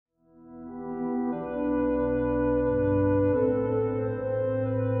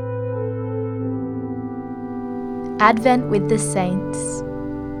Advent with the Saints.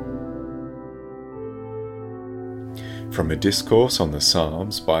 From a discourse on the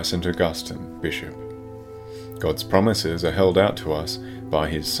Psalms by St. Augustine, Bishop. God's promises are held out to us by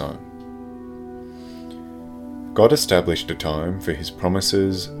his Son. God established a time for his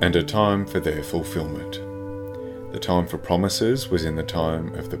promises and a time for their fulfillment. The time for promises was in the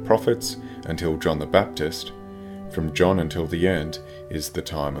time of the prophets until John the Baptist. From John until the end is the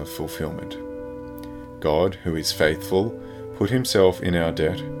time of fulfillment. God, who is faithful, put himself in our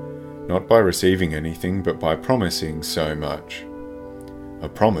debt, not by receiving anything, but by promising so much. A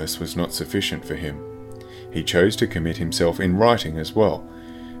promise was not sufficient for him. He chose to commit himself in writing as well,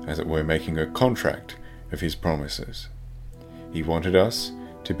 as it were making a contract of his promises. He wanted us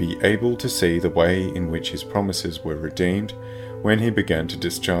to be able to see the way in which his promises were redeemed when he began to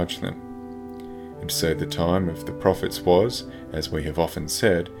discharge them. And so the time of the prophets was, as we have often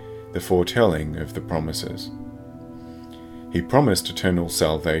said, the foretelling of the promises. He promised eternal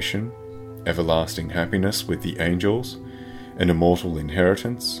salvation, everlasting happiness with the angels, an immortal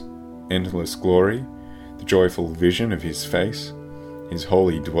inheritance, endless glory, the joyful vision of his face, his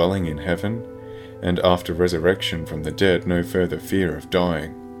holy dwelling in heaven, and after resurrection from the dead no further fear of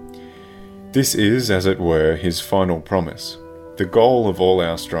dying. This is, as it were, his final promise, the goal of all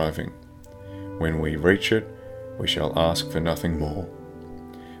our striving. When we reach it, we shall ask for nothing more.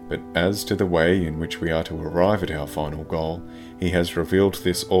 But as to the way in which we are to arrive at our final goal, he has revealed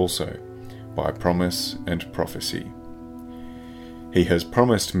this also, by promise and prophecy. He has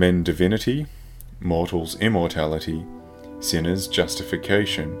promised men divinity, mortals immortality, sinners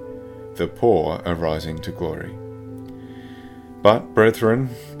justification, the poor a rising to glory. But, brethren,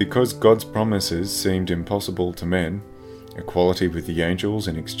 because God's promises seemed impossible to men, equality with the angels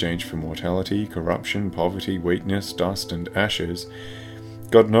in exchange for mortality, corruption, poverty, weakness, dust, and ashes,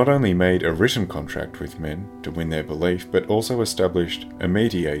 God not only made a written contract with men to win their belief, but also established a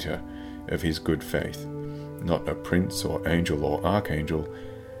mediator of his good faith, not a prince or angel or archangel,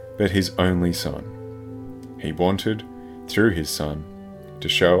 but his only Son. He wanted, through his Son, to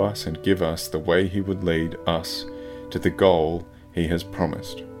show us and give us the way he would lead us to the goal he has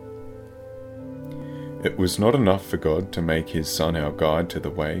promised. It was not enough for God to make his Son our guide to the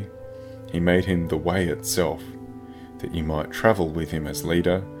way. He made him the way itself, that you might travel with him as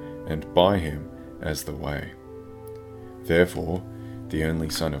leader and by him as the way. Therefore, the only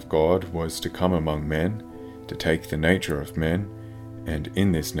Son of God was to come among men, to take the nature of men, and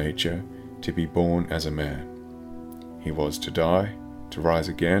in this nature to be born as a man. He was to die, to rise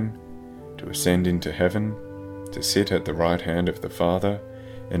again, to ascend into heaven, to sit at the right hand of the Father,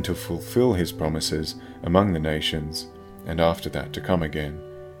 and to fulfill his promises among the nations, and after that to come again,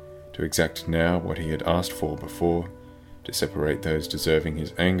 to exact now what he had asked for before, to separate those deserving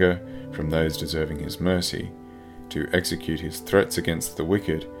his anger from those deserving his mercy, to execute his threats against the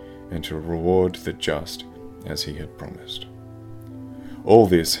wicked, and to reward the just as he had promised. All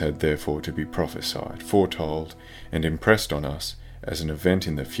this had therefore to be prophesied, foretold, and impressed on us as an event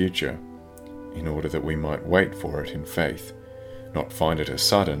in the future, in order that we might wait for it in faith, not find it a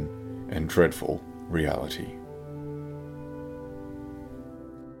sudden and dreadful reality.